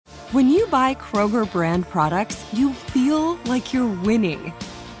When you buy Kroger brand products, you feel like you're winning.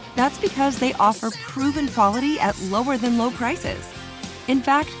 That's because they offer proven quality at lower than low prices. In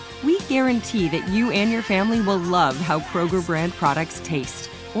fact, we guarantee that you and your family will love how Kroger brand products taste,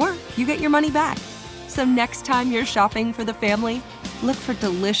 or you get your money back. So next time you're shopping for the family, look for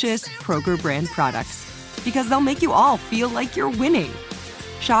delicious Kroger brand products, because they'll make you all feel like you're winning.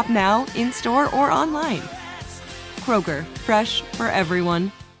 Shop now, in-store, or online. Kroger, fresh for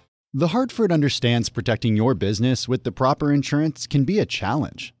everyone. The Hartford understands protecting your business with the proper insurance can be a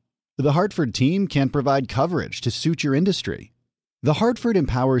challenge. The Hartford team can provide coverage to suit your industry. The Hartford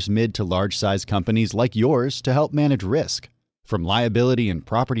empowers mid to large size companies like yours to help manage risk, from liability and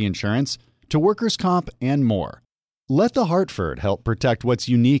property insurance to workers' comp and more. Let The Hartford help protect what's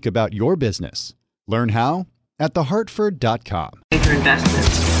unique about your business. Learn how at thehartford.com. Major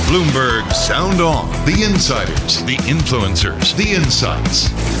investments. Bloomberg Sound On. The insiders, the influencers, the insights.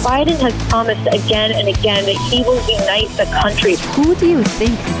 Biden has promised again and again that he will unite the country. Who do you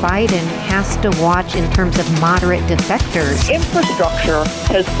think Biden has to watch in terms of moderate defectors? Infrastructure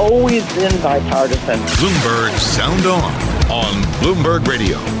has always been bipartisan. Bloomberg Sound On Bloomberg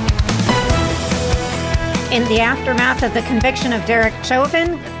Radio. In the aftermath of the conviction of Derek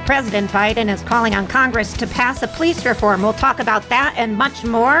Chauvin, President Biden is calling on Congress to pass a police reform. We'll talk about that and much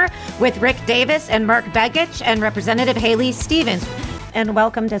more with Rick Davis and Mark Begich and Representative Haley Stevens. And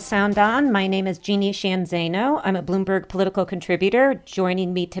welcome to Sound On. My name is Jeannie Sheehan Zaino. I'm a Bloomberg political contributor.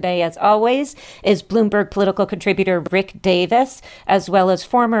 Joining me today, as always, is Bloomberg political contributor Rick Davis, as well as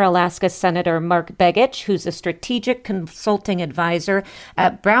former Alaska Senator Mark Begich, who's a strategic consulting advisor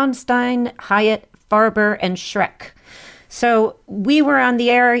at Brownstein, Hyatt, Farber, and Schreck. So we were on the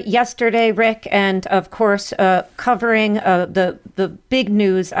air yesterday, Rick, and of course covering the big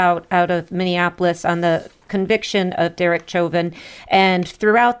news out of Minneapolis on the conviction of Derek Chauvin. And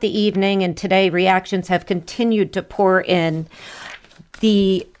throughout the evening and today, reactions have continued to pour in.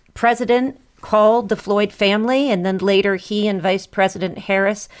 The president called the Floyd family, and then later he and Vice President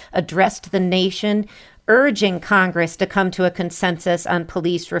Harris addressed the nation, urging Congress to come to a consensus on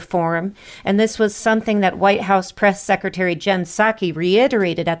police reform. And this was something that White House Press Secretary Jen Psaki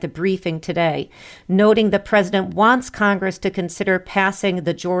reiterated at the briefing today, noting the president wants Congress to consider passing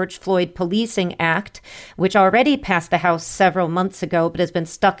the George Floyd Policing Act, which already passed the House several months ago but has been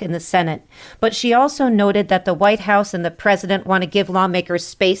stuck in the Senate. But she also noted that the White House and the president want to give lawmakers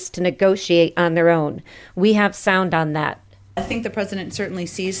space to negotiate on their own. We have sound on that. I think the president certainly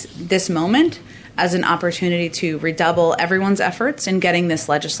sees this moment as an opportunity to redouble everyone's efforts in getting this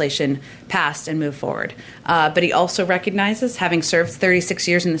legislation passed and move forward. But he also recognizes, having served 36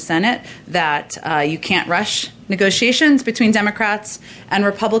 years in the Senate, that you can't rush negotiations between Democrats and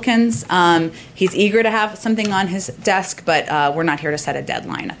Republicans. He's eager to have something on his desk, but we're not here to set a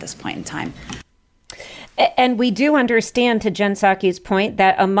deadline at this point in time. And we do understand, to Jen Psaki's point,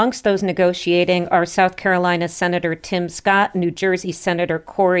 that amongst those negotiating are South Carolina Senator Tim Scott, New Jersey Senator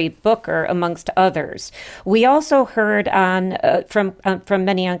Cory Booker, amongst others. We also heard from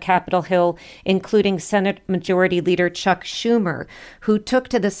many on Capitol Hill, including Senate Majority Leader Chuck Schumer, who took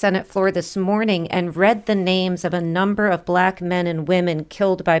to the Senate floor this morning and read the names of a number of Black men and women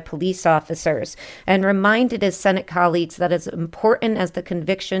killed by police officers, and reminded his Senate colleagues that as important as the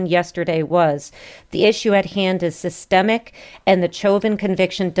conviction yesterday was, the issue at hand is systemic, and the Chauvin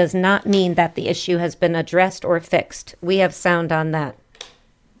conviction does not mean that the issue has been addressed or fixed. We have sound on that.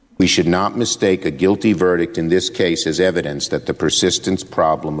 We should not mistake a guilty verdict in this case as evidence that the persistent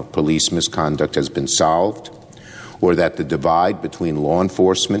problem of police misconduct has been solved, or that the divide between law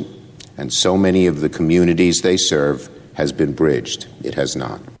enforcement and so many of the communities they serve has been bridged. It has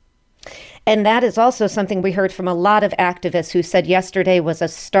not. And that is also something we heard from a lot of activists who said yesterday was a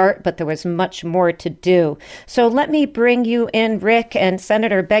start, but there was much more to do. So let me bring you in, Rick, and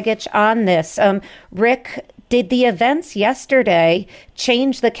Senator Begich on this. Rick, did the events yesterday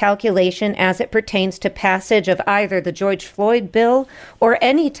change the calculation as it pertains to passage of either the George Floyd bill or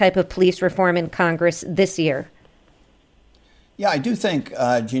any type of police reform in Congress this year? Yeah, I do think,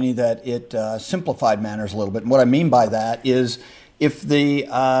 Jeannie, that it simplified matters a little bit. And what I mean by that is, if the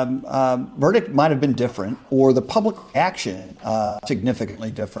verdict might have been different or the public action significantly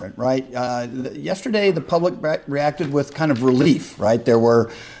different, right? Yesterday, the public reacted with kind of relief, right? There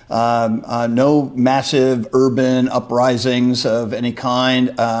were no massive urban uprisings of any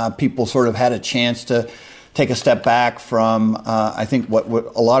kind. People sort of had a chance to take a step back from, I think, what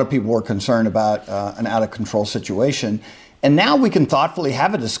a lot of people were concerned about, an out-of-control situation. And now we can thoughtfully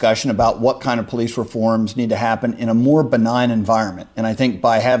have a discussion about what kind of police reforms need to happen in a more benign environment. And I think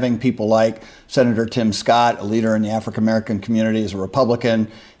by having people like Senator Tim Scott, a leader in the African American community as a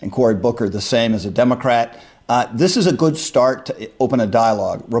Republican, and Cory Booker, the same as a Democrat, this is a good start to open a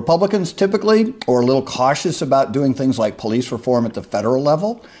dialogue. Republicans typically are a little cautious about doing things like police reform at the federal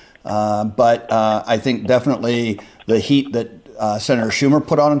level. But I think definitely the heat that Senator Schumer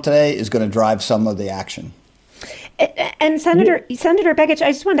put on him today is going to drive some of the action. And Senator Begich,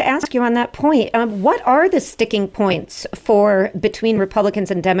 I just wanted to ask you on that point. What are the sticking points between Republicans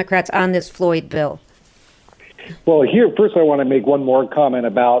and Democrats on this Floyd bill? Well, here, first I want to make one more comment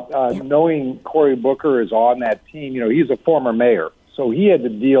about knowing Cory Booker is on that team. He's a former mayor. So he had to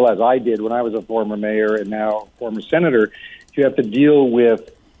deal, as I did when I was a former mayor and now former senator, you have to deal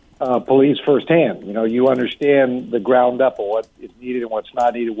with police firsthand. You understand the ground up of what is needed and what's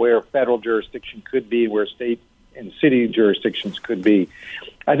not needed, where federal jurisdiction could be, where state and city jurisdictions could be.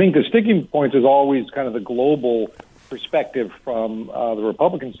 I think the sticking point is always kind of the global perspective from the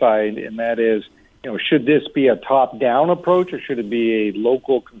Republican side, and that is, should this be a top-down approach or should it be a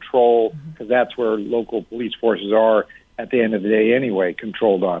local control, because that's where local police forces are at the end of the day anyway,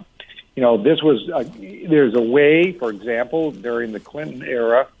 controlled on. There's a way, for example, during the Clinton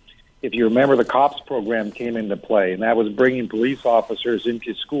era, if you remember, the COPS program came into play, and that was bringing police officers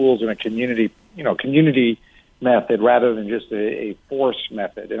into schools in a community method rather than just a force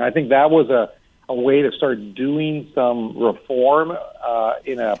method. And I think that was a way to start doing some reform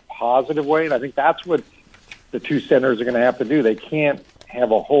in a positive way. And I think that's what the two senators are going to have to do. They can't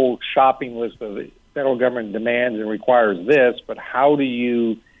have a whole shopping list of the federal government demands and requires this, but how do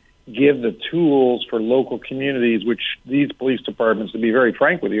you give the tools for local communities, which these police departments, to be very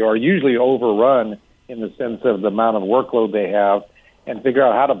frank with you, are usually overrun in the sense of the amount of workload they have, and figure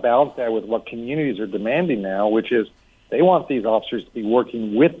out how to balance that with what communities are demanding now, which is they want these officers to be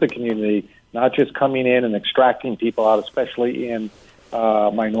working with the community, not just coming in and extracting people out, especially in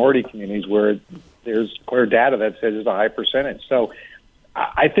minority communities where there's clear data that says it's a high percentage. So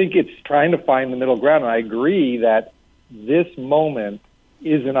I think it's trying to find the middle ground, and I agree that this moment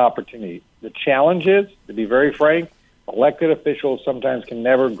is an opportunity. The challenge is, to be very frank, elected officials sometimes can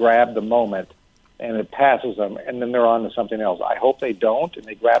never grab the moment, and it passes them, and then they're on to something else. I hope they don't, and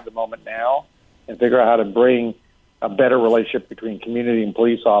they grab the moment now and figure out how to bring a better relationship between community and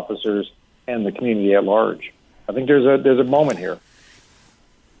police officers and the community at large. I think there's a moment here.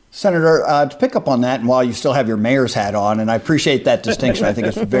 Senator, to pick up on that, and while you still have your mayor's hat on, and I appreciate that distinction, I think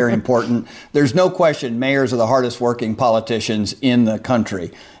it's very important. There's no question mayors are the hardest working politicians in the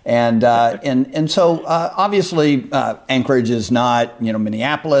country. And so obviously Anchorage is not,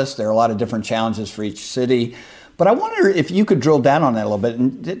 Minneapolis. There are a lot of different challenges for each city. But I wonder if you could drill down on that a little bit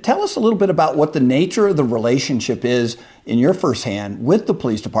and tell us a little bit about what the nature of the relationship is in your firsthand with the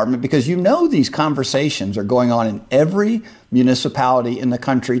police department, because these conversations are going on in every municipality in the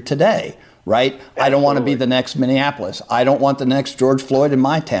country today, right? Absolutely. I don't want to be the next Minneapolis. I don't want the next George Floyd in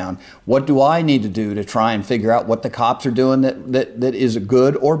my town. What do I need to do to try and figure out what the cops are doing that is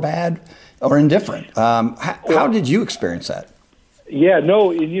good or bad or indifferent? How did you experience that? Yeah,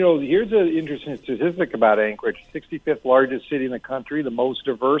 no, here's an interesting statistic about Anchorage. 65th largest city in the country, the most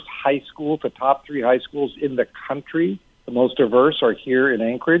diverse high schools, the top 3 high schools in the country, the most diverse are here in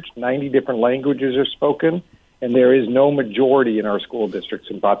Anchorage. 90 different languages are spoken, and there is no majority in our school districts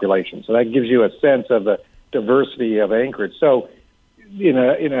in population. So that gives you a sense of the diversity of Anchorage. So in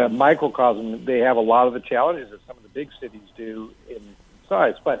a microcosm, they have a lot of the challenges that some of the big cities do in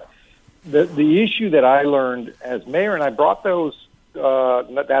size. But the issue that I learned as mayor, and I brought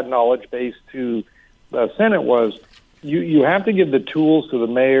that knowledge base to the Senate, was you have to give the tools to the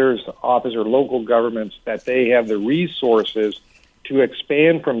mayor's office or local governments that they have the resources to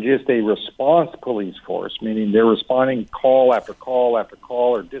expand from just a response police force, meaning they're responding call after call after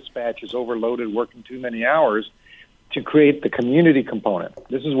call, or dispatch is overloaded, working too many hours, to create the community component.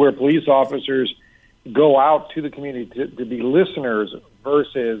 This is where police officers go out to the community to be listeners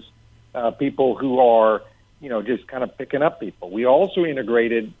versus people who are just kind of picking up people. We also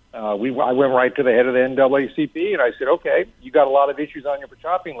integrated, I went right to the head of the NAACP, and I said, okay, you got a lot of issues on your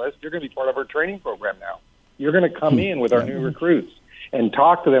shopping list. You're going to be part of our training program now. You're going to come in with our new recruits and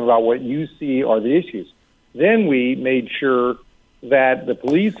talk to them about what you see are the issues. Then we made sure that the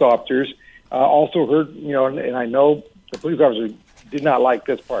police officers also heard, and I know the police officers did not like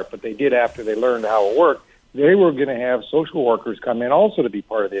this part, but they did after they learned how it worked. They were going to have social workers come in also to be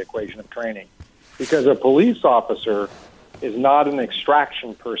part of the equation of training, because a police officer is not an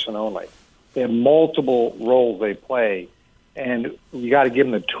extraction person only. They have multiple roles they play, and you got to give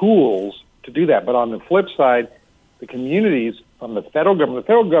them the tools to do that. But on the flip side, the communities from the federal government. The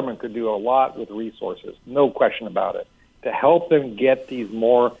federal government could do a lot with resources, no question about it, to help them get these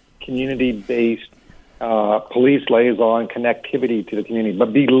more community-based police liaison connectivity to the community,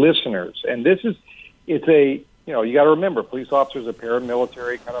 but be listeners. And you got to remember, police officers are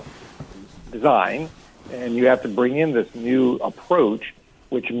paramilitary kind of design, and you have to bring in this new approach,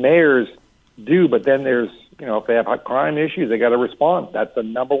 which mayors do, but then there's, if they have crime issues, they got to respond. That's the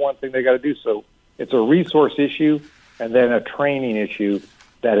number one thing they got to do. So it's a resource issue and then a training issue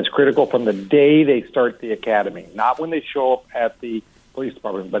that is critical from the day they start the academy, not when they show up at the police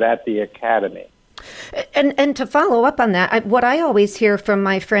department, but at the academy. And to follow up on that, what I always hear from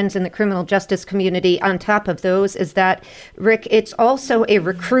my friends in the criminal justice community on top of those is that, Rick, it's also a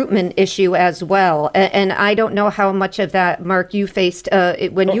recruitment issue as well. And I don't know how much of that, Mark, you faced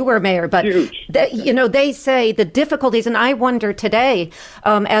when you were mayor, but they say the difficulties, and I wonder today,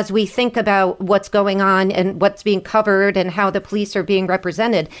 as we think about what's going on and what's being covered and how the police are being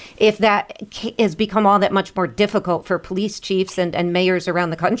represented, if that has become all that much more difficult for police chiefs and mayors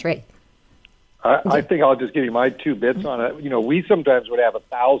around the country. I think I'll just give you my 2 bits on it. We sometimes would have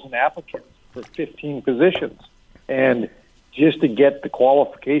 1,000 applicants for 15 positions. And just to get the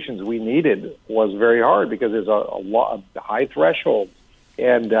qualifications we needed was very hard because there's a lot of high thresholds.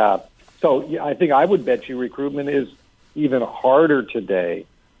 And so I think I would bet you recruitment is even harder today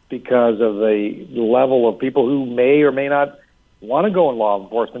because of the level of people who may or may not want to go in law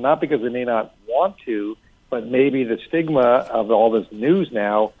enforcement, not because they may not want to, but maybe the stigma of all this news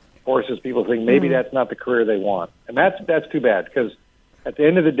now forces people to think maybe that's not the career they want. And that's too bad because at the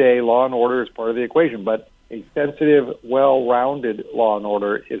end of the day, law and order is part of the equation, but a sensitive, well-rounded law and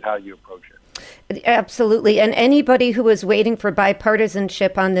order is how you approach it. Absolutely. And anybody who was waiting for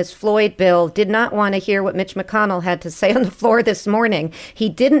bipartisanship on this Floyd bill did not want to hear what Mitch McConnell had to say on the floor this morning. He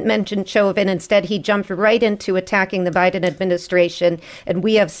didn't mention Chauvin. Instead, he jumped right into attacking the Biden administration, and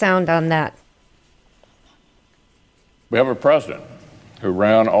we have sound on that. We have a president who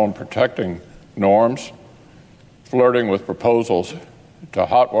ran on protecting norms, flirting with proposals to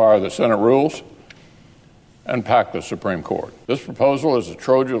hotwire the Senate rules, and pack the Supreme Court. This proposal is a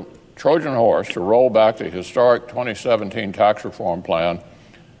Trojan horse to roll back the historic 2017 tax reform plan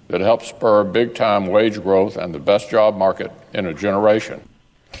that helps spur big-time wage growth and the best job market in a generation.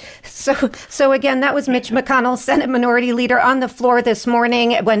 So again, that was Mitch McConnell, Senate Minority Leader, on the floor this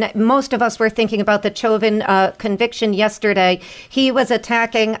morning when most of us were thinking about the Chauvin conviction yesterday. He was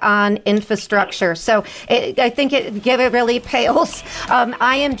attacking on infrastructure. So I think it really pales.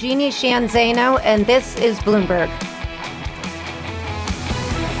 I am Jeannie Sheehan Zaino, and this is Bloomberg.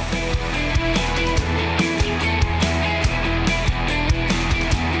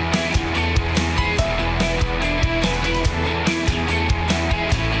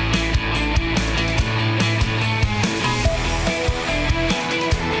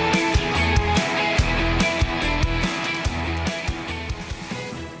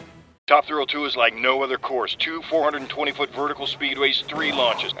 Top Thrill 2 is like no other course. 2 420-foot vertical speedways, 3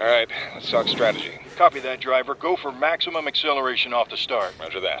 launches. All right, let's talk strategy. Copy that, driver. Go for maximum acceleration off the start.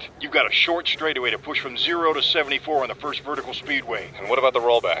 Roger that. You've got a short straightaway to push from 0 to 74 on the first vertical speedway. And what about the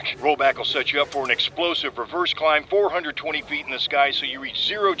rollback? Rollback will set you up for an explosive reverse climb 420 feet in the sky so you reach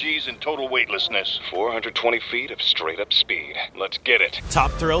 0 G's in total weightlessness. 420 feet of straight-up speed. Let's get it.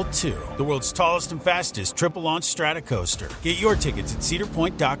 Top Thrill 2, the world's tallest and fastest triple-launch stratocoaster. Get your tickets at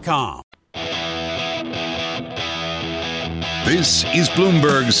cedarpoint.com. This is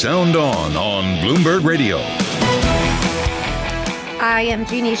Bloomberg Sound On Bloomberg Radio. I am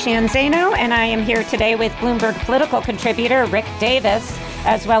Jeannie Sheehan Zaino, and I am here today with Bloomberg political contributor Rick Davis,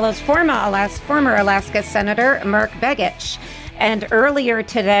 as well as former Alaska Senator Mark Begich. And earlier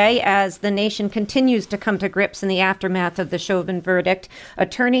today, as the nation continues to come to grips in the aftermath of the Chauvin verdict,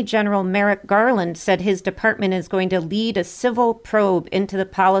 Attorney General Merrick Garland said his department is going to lead a civil probe into the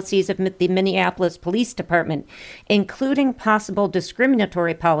policies of the Minneapolis Police Department, including possible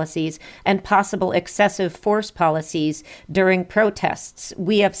discriminatory policies and possible excessive force policies during protests.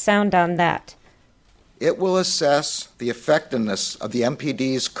 We have sound on that. It will assess the effectiveness of the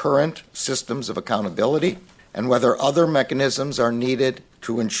MPD's current systems of accountability and whether other mechanisms are needed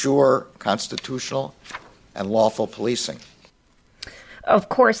to ensure constitutional and lawful policing. Of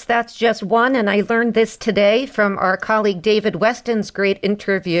course, that's just one, and I learned this today from our colleague David Weston's great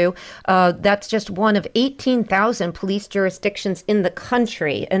interview. That's just one of 18,000 police jurisdictions in the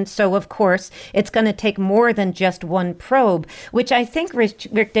country. And so, of course, it's going to take more than just one probe, which I think,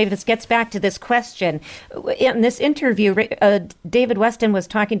 Rick Davis, gets back to this question. In this interview, David Weston was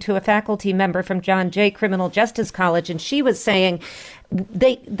talking to a faculty member from John Jay Criminal Justice College, and she was saying,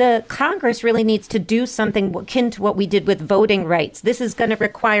 the Congress really needs to do something akin to what we did with voting rights. This is going to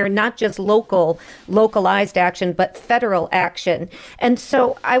require not just localized action, but federal action. And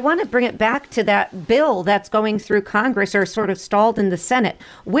so I want to bring it back to that bill that's going through Congress or sort of stalled in the Senate.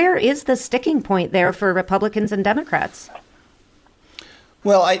 Where is the sticking point there for Republicans and Democrats?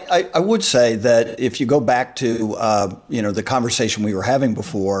 Well, I would say that if you go back to the conversation we were having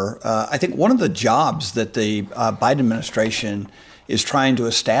before, I think one of the jobs that the Biden administration is trying to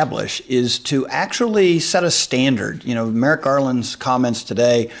establish is to actually set a standard. Merrick Garland's comments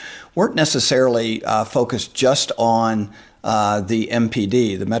today weren't necessarily focused just on the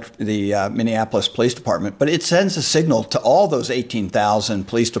MPD, the Minneapolis Police Department, but it sends a signal to all those 18,000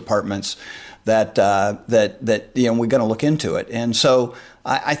 police departments that we're going to look into it. And so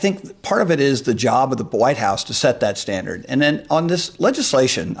I think part of it is the job of the White House to set that standard. And then on this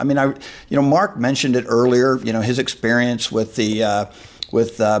legislation, Mark mentioned it earlier, his experience with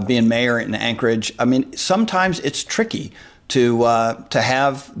being mayor in Anchorage. Sometimes it's tricky to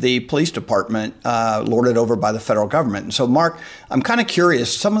have the police department lorded over by the federal government. And so, Mark, I'm kind of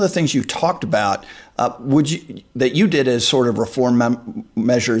curious, some of the things you talked about that you did as sort of reform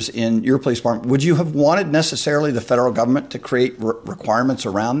measures in your police department, would you have wanted necessarily the federal government to create requirements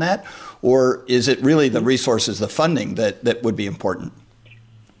around that? Or is it really the resources, the funding that would be important?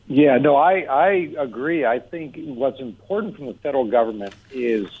 Yeah, no, I agree. I think what's important from the federal government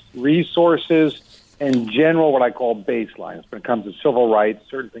is resources and general, what I call baselines when it comes to civil rights,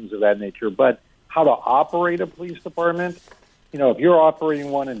 certain things of that nature. But how to operate a police department, if you're operating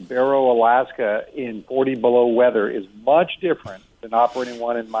one in Barrow, Alaska in 40 below weather is much different than operating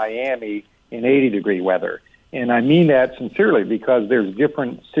one in Miami in 80-degree weather. And I mean that sincerely because there's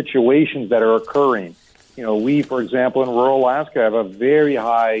different situations that are occurring. We, for example, in rural Alaska have a very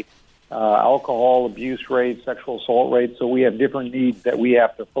high alcohol abuse rate, sexual assault rate, so we have different needs that we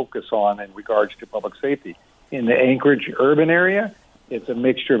have to focus on in regards to public safety. In the Anchorage urban area, it's a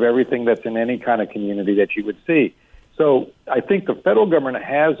mixture of everything that's in any kind of community that you would see. So I think the federal government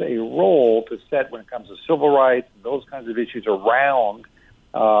has a role to set when it comes to civil rights, those kinds of issues around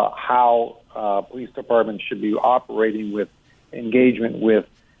how police departments should be operating with engagement with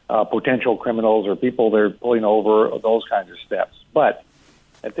potential criminals or people they're pulling over, those kinds of steps. But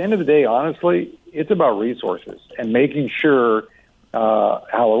at the end of the day, honestly, it's about resources and making sure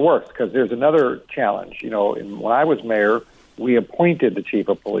how it works, because there's another challenge. When I was mayor, we appointed the chief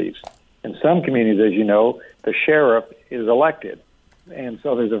of police. In some communities, as you know, the sheriff is elected. And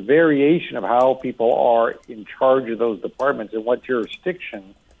so there's a variation of how people are in charge of those departments and what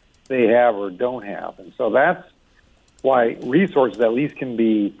jurisdiction they have or don't have. And so that's why resources at least can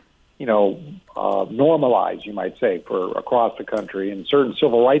be, normalized, you might say, for across the country. And certain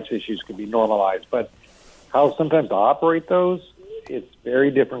civil rights issues can be normalized. But how sometimes to operate those, it's very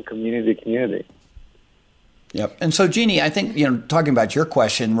different community to community. Yep. And so, Jeannie, I think, talking about your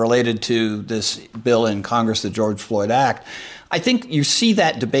question related to this bill in Congress, the George Floyd Act, I think you see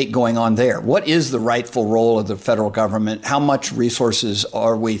that debate going on there. What is the rightful role of the federal government? How much resources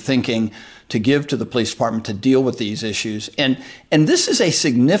are we thinking to give to the police department to deal with these issues? And this is a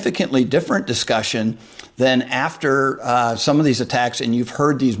significantly different discussion than after some of these attacks, and you've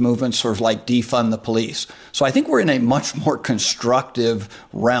heard these movements sort of like defund the police. So I think we're in a much more constructive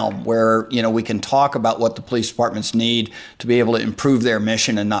realm where, we can talk about what the police departments need to be able to improve their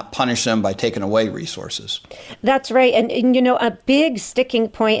mission and not punish them by taking away resources. That's right. And a big sticking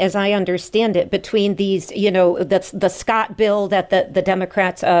point, as I understand it, between these, the Scott bill that the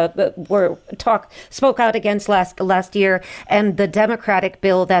Democrats spoke out against last year and the Democratic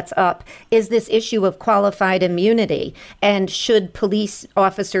bill that's up is this issue of qualified immunity. And should police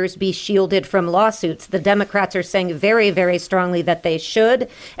officers be shielded from lawsuits? The Democrats are saying very, very strongly that they should.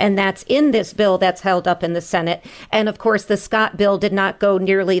 And that's in this bill that's held up in the Senate. And of course, the Scott bill did not go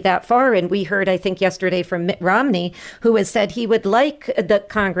nearly that far. And we heard, I think, yesterday from Mitt Romney, who has said he would like the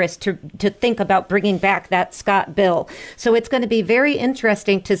Congress to think about bringing back that Scott bill. So it's going to be very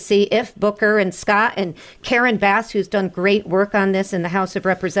interesting to see if Booker and Scott and Karen Bass, who's done great work on this in the House of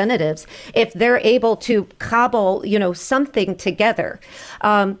Representatives, if they're able to cobble, something together.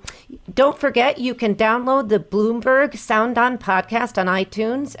 Don't forget, you can download the Bloomberg Sound On podcast on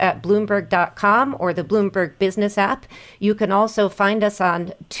iTunes at Bloomberg.com or the Bloomberg Business app. You can also find us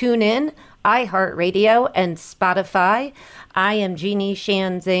on TuneIn, iHeartRadio, and Spotify. I am Jeannie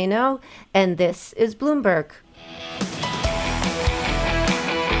Sheehan Zaino, and this is Bloomberg.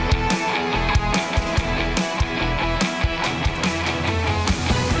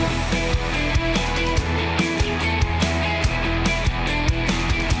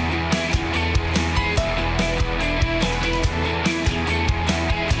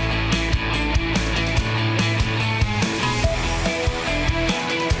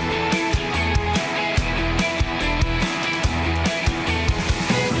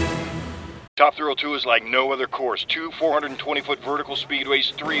 02 is like no other course. 2 420-foot vertical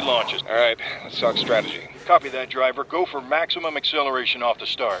speedways, 3 launches. All right, let's talk strategy. Copy that, driver. Go for maximum acceleration off the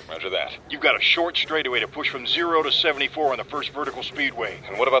start. Roger that. You've got a short straightaway to push from 0 to 74 on the first vertical speedway.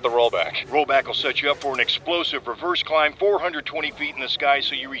 And what about the rollback? Rollback will set you up for an explosive reverse climb 420 feet in the sky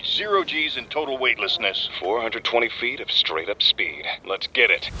so you reach 0 G's in total weightlessness. 420 feet of straight-up speed. Let's get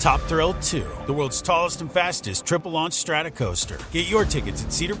it. Top Thrill 2, the world's tallest and fastest triple-launch Stratocoaster. Get your tickets at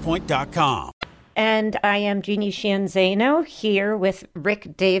cedarpoint.com. And I am Jeannie Sheehan Zaino here with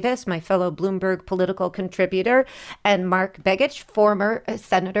Rick Davis, my fellow Bloomberg political contributor, and Mark Begich, former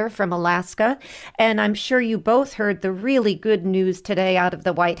senator from Alaska. And I'm sure you both heard the really good news today out of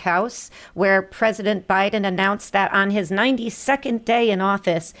the White House, where President Biden announced that on his 92nd day in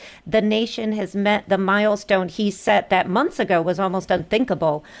office, the nation has met the milestone he set that months ago was almost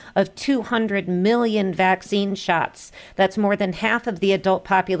unthinkable of 200 million vaccine shots. That's more than half of the adult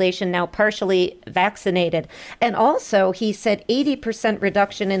population now partially vaccinated. And also, he said 80%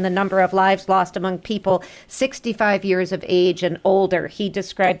 reduction in the number of lives lost among people 65 years of age and older. He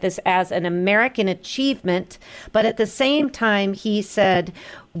described this as an American achievement, but at the same time, he said,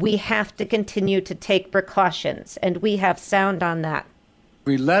 we have to continue to take precautions, and we have sound on that.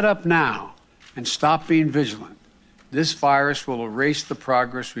 We let up now and stop being vigilant. This virus will erase the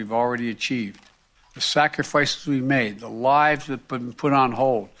progress we've already achieved, the sacrifices we've made, the lives that have been put on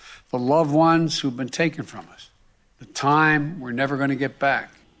hold, the loved ones who've been taken from us, the time we're never going to get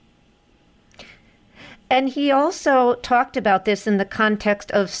back. And he also talked about this in the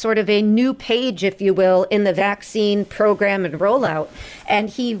context of sort of a new page, if you will, in the vaccine program and rollout. And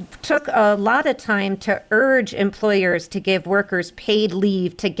he took a lot of time to urge employers to give workers paid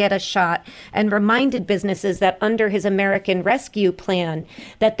leave to get a shot and reminded businesses that under his American Rescue Plan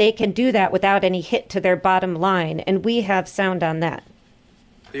that they can do that without any hit to their bottom line. And we have sound on that.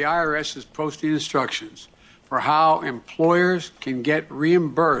 The IRS is posting instructions for how employers can get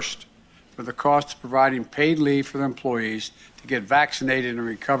reimbursed for the cost of providing paid leave for their employees to get vaccinated and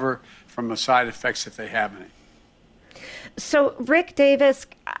recover from the side effects if they have any. So, Rick Davis,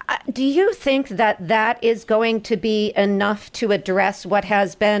 do you think that that is going to be enough to address what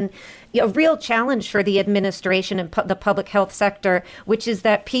has been a real challenge for the administration and the public health sector, which is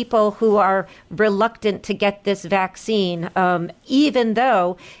that people who are reluctant to get this vaccine, even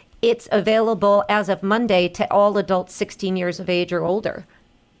though it's available as of Monday to all adults 16 years of age or older?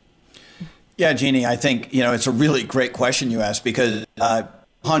 Yeah, Jeannie, I think, it's a really great question you asked because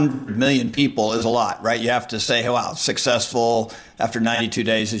 100 million people is a lot, right? You have to say, wow, successful after 92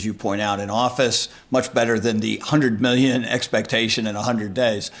 days, as you point out, in office, much better than the 100 million expectation in 100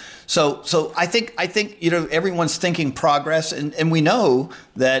 days. So I think everyone's thinking progress, and we know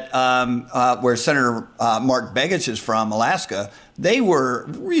that where Senator Mark Begich is from, Alaska, they were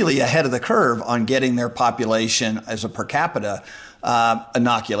really ahead of the curve on getting their population as a per capita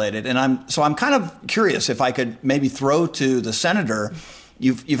inoculated. And I'm kind of curious if I could maybe throw to the senator.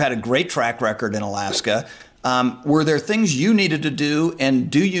 You've had a great track record in Alaska. Were there things you needed to do,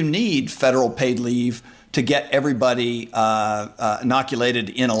 and do you need federal paid leave to get everybody inoculated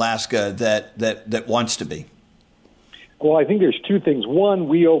in Alaska that wants to be? Well, I think there's two things. One,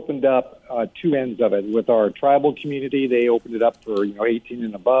 we opened up two ends of it. With our tribal community, they opened it up for 18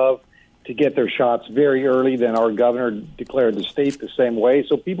 and above to get their shots very early. Then our governor declared the state the same way.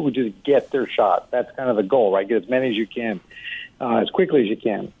 So people would just get their shot. That's kind of the goal, right? Get as many as you can. As quickly as you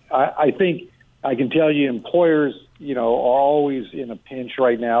can. I think I can tell you employers, are always in a pinch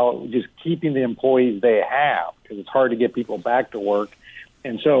right now, just keeping the employees they have because it's hard to get people back to work.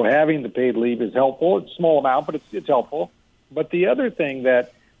 And so having the paid leave is helpful. It's a small amount, but it's helpful. But the other thing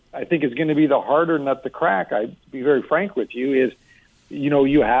that I think is going to be the harder nut to crack, I'd be very frank with you, is,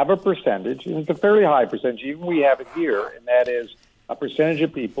 you have a percentage, and it's a fairly high percentage, even we have it here, and that is a percentage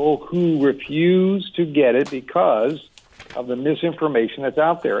of people who refuse to get it because of the misinformation that's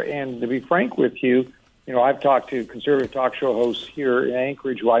out there. And to be frank with you, I've talked to conservative talk show hosts here in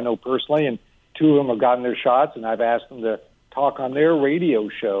Anchorage who I know personally, and two of them have gotten their shots, and I've asked them to talk on their radio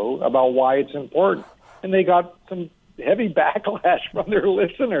show about why it's important. And they got some heavy backlash from their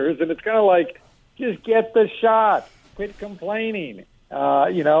listeners, and it's kind of like, just get the shot, quit complaining,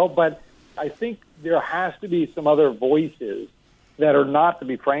 But I think there has to be some other voices that are not, to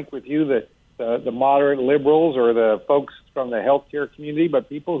be frank with you, the moderate liberals or the folks from the healthcare community, but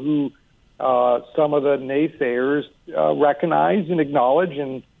people who some of the naysayers recognize and acknowledge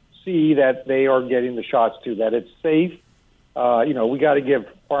and see that they are getting the shots too, that it's safe. We got to give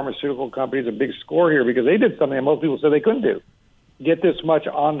pharmaceutical companies a big score here because they did something that most people said they couldn't do. Get this much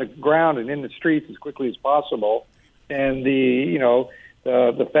on the ground and in the streets as quickly as possible. And the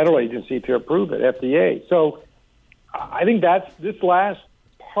the federal agency to approve it, FDA. So I think this last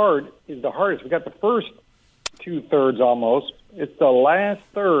part is the hardest. We got the first 2/3 almost. It's the last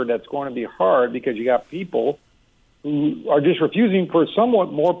third that's going to be hard because you got people who are just refusing for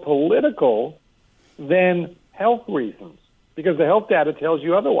somewhat more political than health reasons, because the health data tells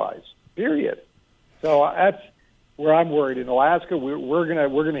you otherwise. Period. So that's where I'm worried. In Alaska, we're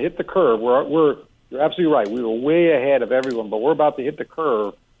gonna hit the curve. You're absolutely right. We were way ahead of everyone, but we're about to hit the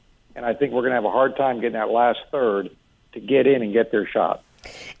curve, and I think we're gonna have a hard time getting that last third to get in and get their shot.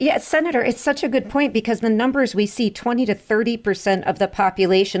 Yeah, Senator, it's such a good point, because the numbers we see, 20 to 30% of the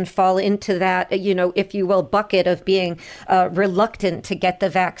population fall into that, if you will, bucket of being reluctant to get the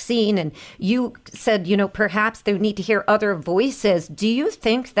vaccine. And you said, perhaps they need to hear other voices. Do you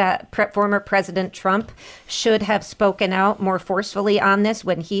think that former President Trump should have spoken out more forcefully on this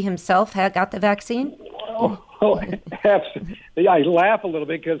when he himself had got the vaccine? Oh, absolutely. I laugh a little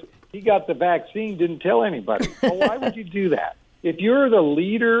bit because he got the vaccine, didn't tell anybody. Well, why would you do that? If you're the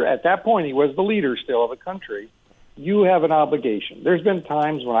leader, at that point, he was the leader still of the country, you have an obligation. There's been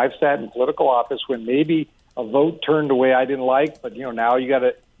times when I've sat in political office when maybe a vote turned the way I didn't like, but now you got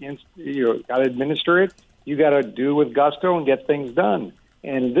to administer it. You got to do with gusto and get things done.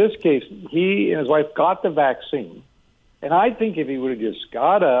 And in this case, he and his wife got the vaccine. And I think if he would have just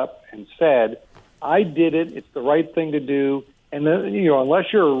got up and said, I did it, it's the right thing to do. And then,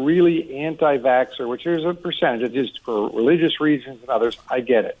 unless you're a really anti-vaxxer, which there's a percentage, just for religious reasons and others, I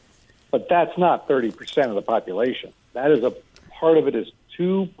get it. But that's not 30% of the population. That is a part of it is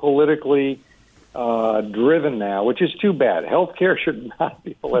too politically driven now, which is too bad. Healthcare should not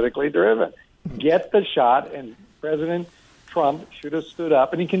be politically driven. Get the shot, and President Trump should have stood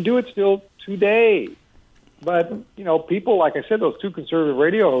up, and he can do it still today. But, people, like I said, those two conservative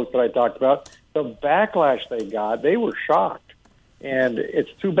radio hosts that I talked about, the backlash they got, they were shocked. And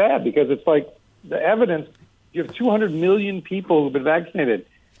it's too bad because it's like the evidence, you have 200 million people who've been vaccinated.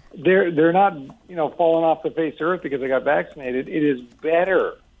 They're not, falling off the face of the earth because they got vaccinated. It is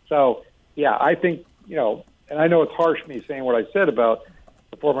better. So, yeah, I think, and I know it's harsh me saying what I said about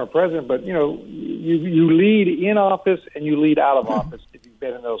the former president, but, you lead in office and you lead out of office if you've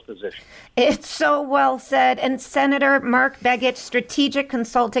been in those positions. It's so well said. And Senator Mark Begich, Strategic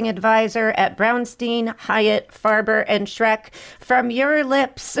Consulting Advisor at Brownstein, Hyatt, Farber, and Schreck, from your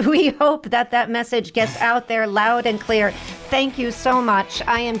lips, we hope that message gets out there loud and clear. Thank you so much.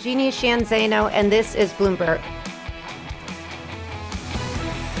 I am Jeannie Sheehan Zaino, and this is Bloomberg.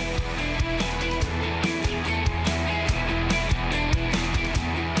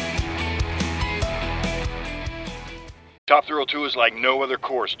 Top Thrill 2 is like no other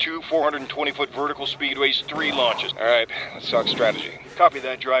course. 2 420-foot vertical speedways, 3 launches. All right, let's talk strategy. Copy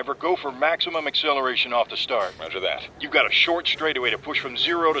that, driver. Go for maximum acceleration off the start. Roger that. You've got a short straightaway to push from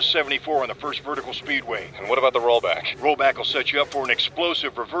 0 to 74 on the first vertical speedway. And what about the rollback? Rollback will set you up for an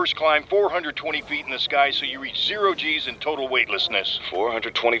explosive reverse climb 420 feet in the sky so you reach 0 G's in total weightlessness.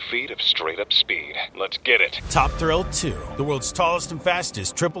 420 feet of straight-up speed. Let's get it. Top Thrill 2, the world's tallest and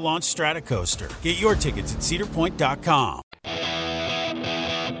fastest triple-launch Stratocoaster. Get your tickets at cedarpoint.com.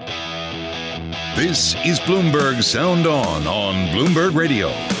 This is Bloomberg Sound On Bloomberg Radio.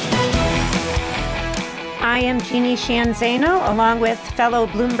 I am Jeannie Sheehan Zaino, along with fellow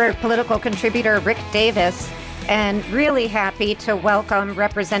Bloomberg political contributor Rick Davis, and really happy to welcome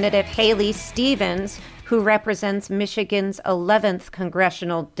Representative Haley Stevens, who represents Michigan's 11th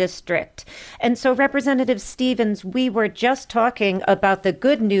congressional district. And so, Representative Stevens, we were just talking about the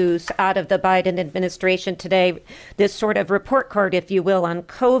good news out of the Biden administration today, this sort of report card, if you will, on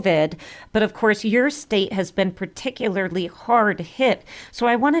COVID. But of course, your state has been particularly hard hit. So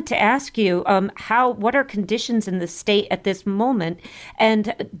I wanted to ask you, what are conditions in the state at this moment?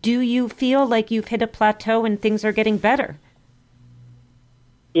 And do you feel like you've hit a plateau and things are getting better?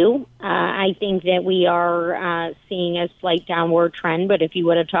 I think that we are seeing a slight downward trend, but if you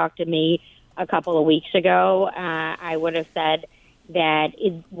would have talked to me a couple of weeks ago, I would have said that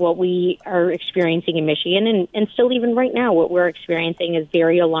what we are experiencing in Michigan, and still even right now, what we're experiencing is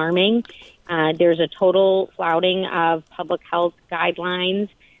very alarming. There's a total flouting of public health guidelines,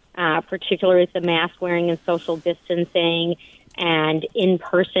 particularly with the mask wearing and social distancing and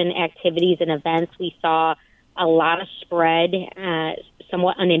in-person activities and events. We saw a lot of spread,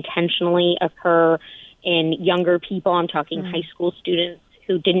 somewhat unintentionally, occur in younger people. I'm talking high school students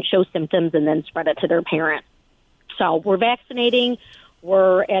who didn't show symptoms and then spread it to their parents. So we're vaccinating.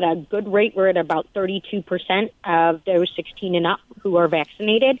 We're at a good rate. We're at about 32% of those 16 and up who are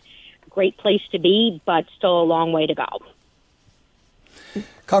vaccinated. Great place to be, but still a long way to go.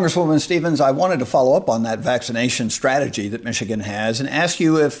 Congresswoman Stevens, I wanted to follow up on that vaccination strategy that Michigan has and ask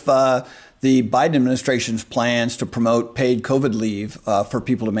you if the Biden administration's plans to promote paid COVID leave for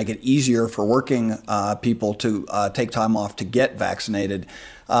people to make it easier for working people to take time off to get vaccinated,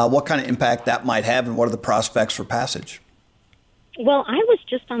 what kind of impact that might have and what are the prospects for passage? Well, I was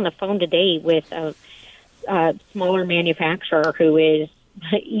just on the phone today with a smaller manufacturer who is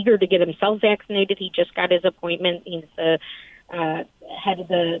eager to get himself vaccinated. He just got his appointment. He's the head of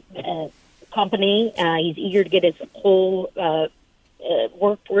the company. He's eager to get his whole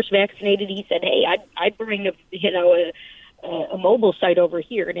workforce vaccinated. He said, "Hey, I'd bring a mobile site over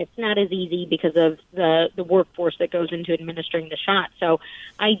here," and it's not as easy because of the workforce that goes into administering the shot. So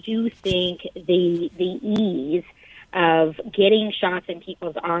I do think the ease of getting shots in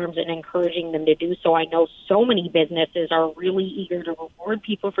people's arms and encouraging them to do so. I know so many businesses are really eager to reward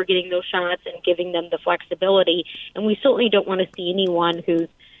people for getting those shots and giving them the flexibility. And we certainly don't want to see anyone who's,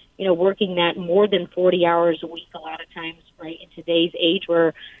 working that more than 40 hours a week a lot of times, right, in today's age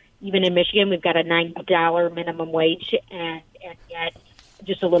where even in Michigan we've got a $9 minimum wage and yet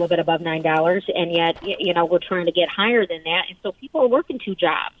just a little bit above $9, and yet, we're trying to get higher than that. And so people are working 2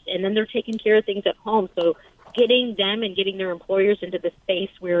 jobs, and then they're taking care of things at home. So getting them and getting their employers into the space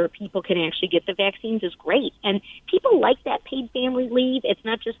where people can actually get the vaccines is great. And people like that paid family leave. It's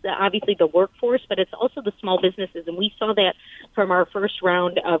not just obviously the workforce, but it's also the small businesses. And we saw that from our first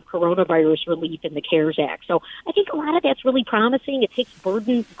round of coronavirus relief in the CARES Act. So I think a lot of that's really promising. It takes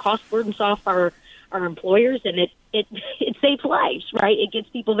cost burdens off our employers, and it saves lives, right? It gets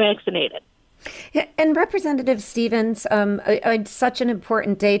people vaccinated. Yeah, and Representative Stevens, it's such an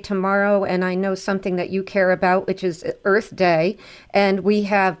important day tomorrow, and I know something that you care about, which is Earth Day. And we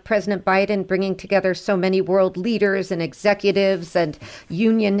have President Biden bringing together so many world leaders and executives and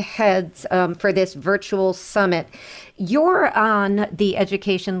union heads for this virtual summit. You're on the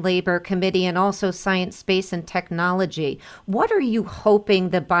Education Labor Committee and also Science, Space, and Technology. What are you hoping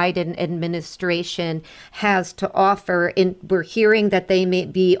the Biden administration has to offer? We're hearing that they may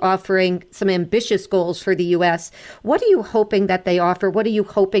be offering some ambitious goals for the U.S. What are you hoping that they offer? What are you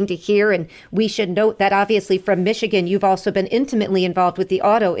hoping to hear? And we should note that obviously from Michigan, you've also been intimately involved with the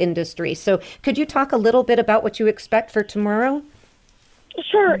auto industry. So could you talk a little bit about what you expect for tomorrow?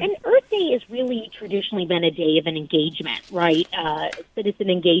 Sure. And Earth Day has really traditionally been a day of an engagement, right? Citizen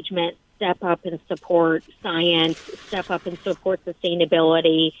engagement, step up and support science, step up and support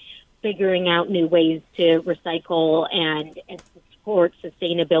sustainability, figuring out new ways to recycle and support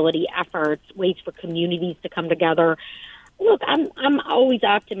sustainability efforts, ways for communities to come together. Look, I'm always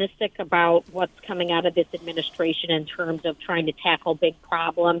optimistic about what's coming out of this administration in terms of trying to tackle big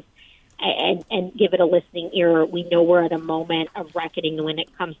problems and give it a listening ear. We know we're at a moment of reckoning when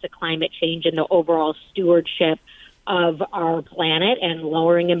it comes to climate change and the overall stewardship of our planet and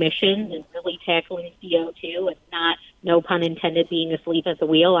lowering emissions and really tackling CO2 and not, no pun intended, being asleep at the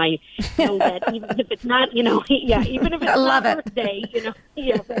wheel. I know that even if it's not, even if it's not Earth Day,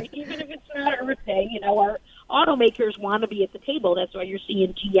 right? Even if it's not Earth Day, our automakers want to be at the table. That's why you're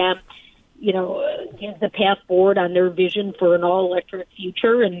seeing GM, give the path forward on their vision for an all-electric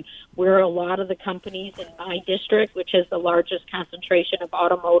future, and where a lot of the companies in my district, which has the largest concentration of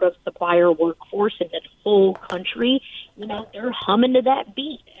automotive supplier workforce in the whole country, they're humming to that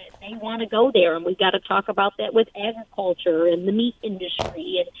beat. They want to go there, and we've got to talk about that with agriculture and the meat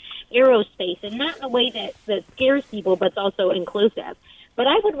industry and aerospace, and not in a way that scares people, but it's also inclusive. But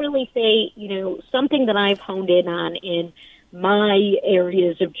I would really say, something that I've honed in on in my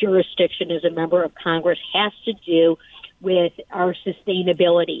areas of jurisdiction as a member of Congress has to do with our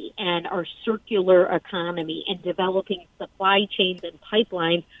sustainability and our circular economy and developing supply chains and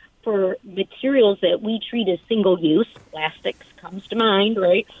pipelines for materials that we treat as single use. Plastics comes to mind,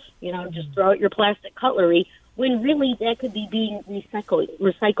 right? Just throw out your plastic cutlery, when really that could be being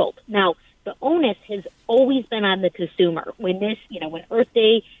recycled. Now, the onus has always been on the consumer. When when Earth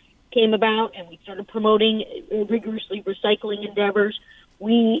Day came about and we started promoting rigorously recycling endeavors,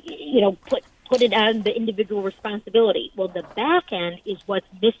 we, put it on the individual responsibility. Well, the back end is what's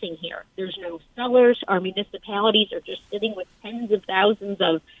missing here. There's no sellers. Our municipalities are just sitting with tens of thousands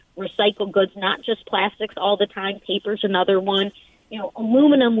of recycled goods, not just plastics all the time. Paper's another one.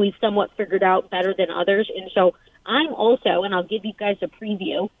 Aluminum we've somewhat figured out better than others. And so I'm also, and I'll give you guys a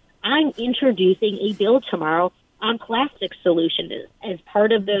preview, I'm introducing a bill tomorrow on plastic solutions as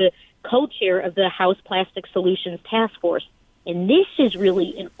part of the co-chair of the House Plastic Solutions Task Force. And this is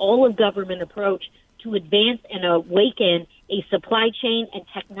really an all-of-government approach to advance and awaken a supply chain and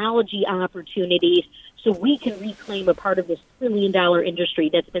technology opportunities so we can reclaim a part of this $1 trillion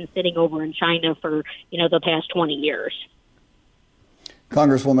industry that's been sitting over in China for, the past 20 years.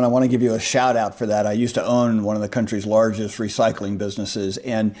 Congresswoman, I want to give you a shout out for that. I used to own one of the country's largest recycling businesses,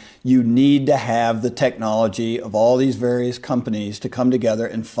 and you need to have the technology of all these various companies to come together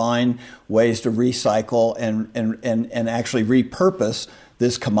and find ways to recycle and actually repurpose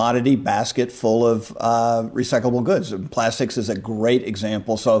this commodity basket full of recyclable goods. And plastics is a great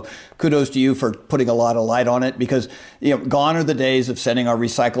example. So kudos to you for putting a lot of light on it, because gone are the days of sending our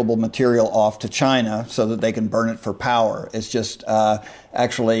recyclable material off to China so that they can burn it for power. It's just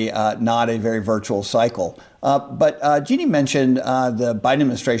actually not a very virtuous cycle. But Jeannie mentioned the Biden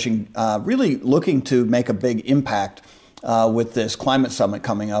administration really looking to make a big impact with this climate summit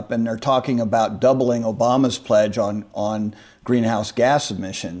coming up, and they're talking about doubling Obama's pledge on greenhouse gas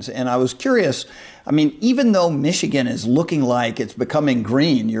emissions. And I was curious, I mean, even though Michigan is looking like it's becoming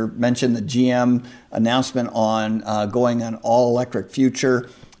green, you mentioned the GM announcement on going an all-electric future.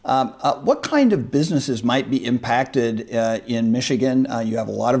 What kind of businesses might be impacted in Michigan? You have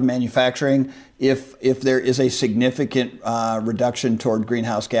a lot of manufacturing. If there is a significant reduction toward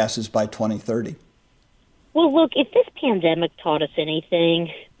greenhouse gases by 2030? Well, look, if this pandemic taught us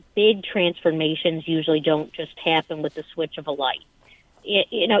anything, big transformations usually don't just happen with the switch of a light.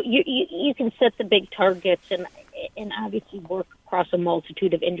 You can set the big targets and obviously work across a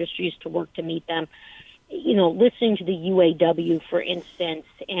multitude of industries to work to meet them. Listening to the UAW, for instance,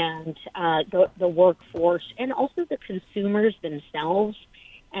 and the workforce, and also the consumers themselves,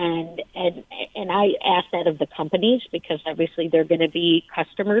 and I ask that of the companies, because obviously they're going to be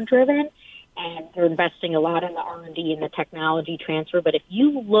customer driven. And they're investing a lot in the R&D and the technology transfer. But if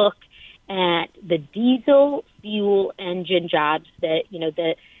you look at the diesel fuel engine jobs, the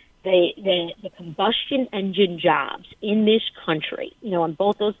combustion engine jobs in this country, in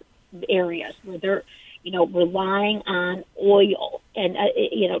both those areas where they're, relying on oil and,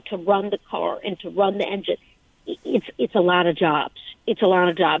 to run the car and to run the engine, it's a lot of jobs. It's a lot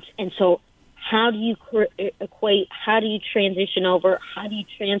of jobs. And so how do you equate? How do you transition over? How do you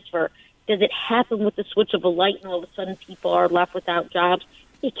transfer? Does it happen with the switch of a light and all of a sudden people are left without jobs?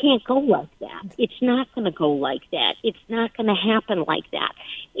 It can't go like that. It's not going to go like that. It's not going to happen like that.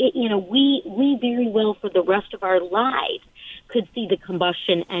 We very well for the rest of our lives could see the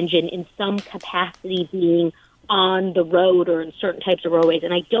combustion engine in some capacity being on the road or in certain types of roadways.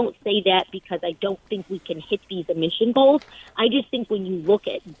 And I don't say that because I don't think we can hit these emission goals. I just think when you look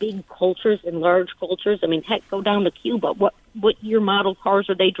at big cultures and large cultures, I mean, heck, go down to Cuba. What year model cars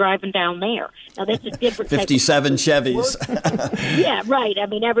are they driving down there? Now, that's a different 57 Chevys. Yeah, right. I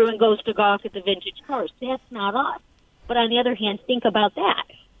mean, everyone goes to gawk at the vintage cars. That's not us. But on the other hand, think about that.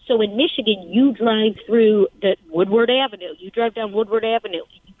 So in Michigan, you drive through the Woodward Avenue. You drive down Woodward Avenue,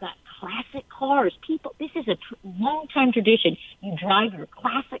 and you've got classic cars. People, this is a long-time tradition. You drive your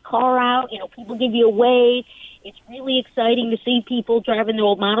classic car out. People give you a wave. It's really exciting to see people driving the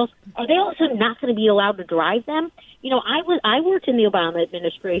old models. Are they also not going to be allowed to drive them? I worked in the Obama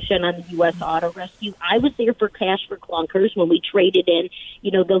administration on the U.S. Auto Rescue. I was there for Cash for Clunkers when we traded in,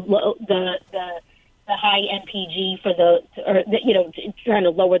 the high MPG for trying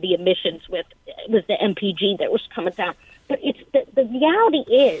to lower the emissions with the MPG that was coming down. But it's the reality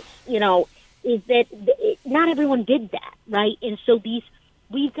is that not everyone did that, right? And so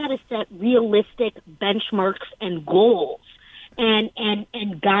we've got to set realistic benchmarks and goals and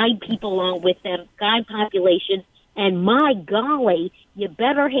guide people along with them, guide populations. And my golly, you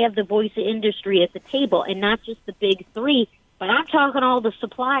better have the voice of industry at the table and not just the big three. But I'm talking all the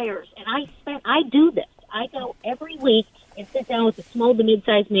suppliers, and I do this. I go every week and sit down with a small to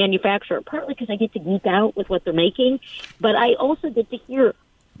mid-sized manufacturer, partly because I get to geek out with what they're making, but I also get to hear,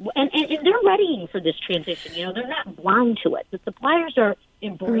 and they're readying for this transition. They're not blind to it. The suppliers are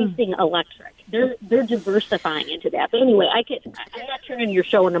embracing electric. They're diversifying into that. But anyway, I'm not turning your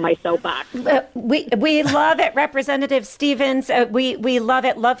show into my soapbox. We love it, Representative Stevens. We love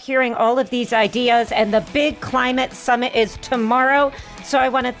it. Love hearing all of these ideas. And the big climate summit is tomorrow. So I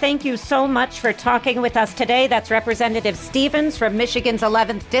want to thank you so much for talking with us today. That's Representative Stevens from Michigan's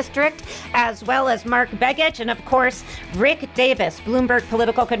 11th District, as well as Mark Begich, and of course, Rick Davis, Bloomberg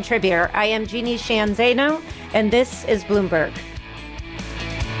political contributor. I am Jeannie Sheehan Zaino, and this is Bloomberg.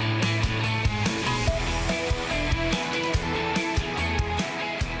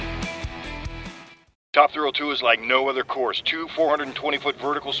 Top Top Thrill 2 is like no other course. 2 420-foot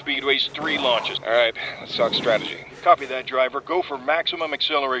vertical speedways, 3 launches. All right, let's talk strategy. Copy that, driver. Go for maximum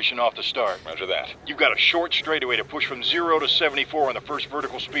acceleration off the start. Roger that. You've got a short straightaway to push from 0 to 74 on the first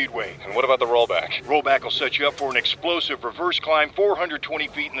vertical speedway. And what about the rollback? Rollback will set you up for an explosive reverse climb 420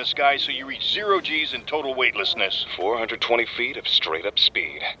 feet in the sky so you reach 0 G's in total weightlessness. 420 feet of straight-up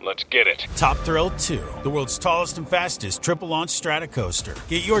speed. Let's get it. Top Thrill 2, the world's tallest and fastest triple-launch strata coaster.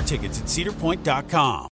 Get your tickets at cedarpoint.com.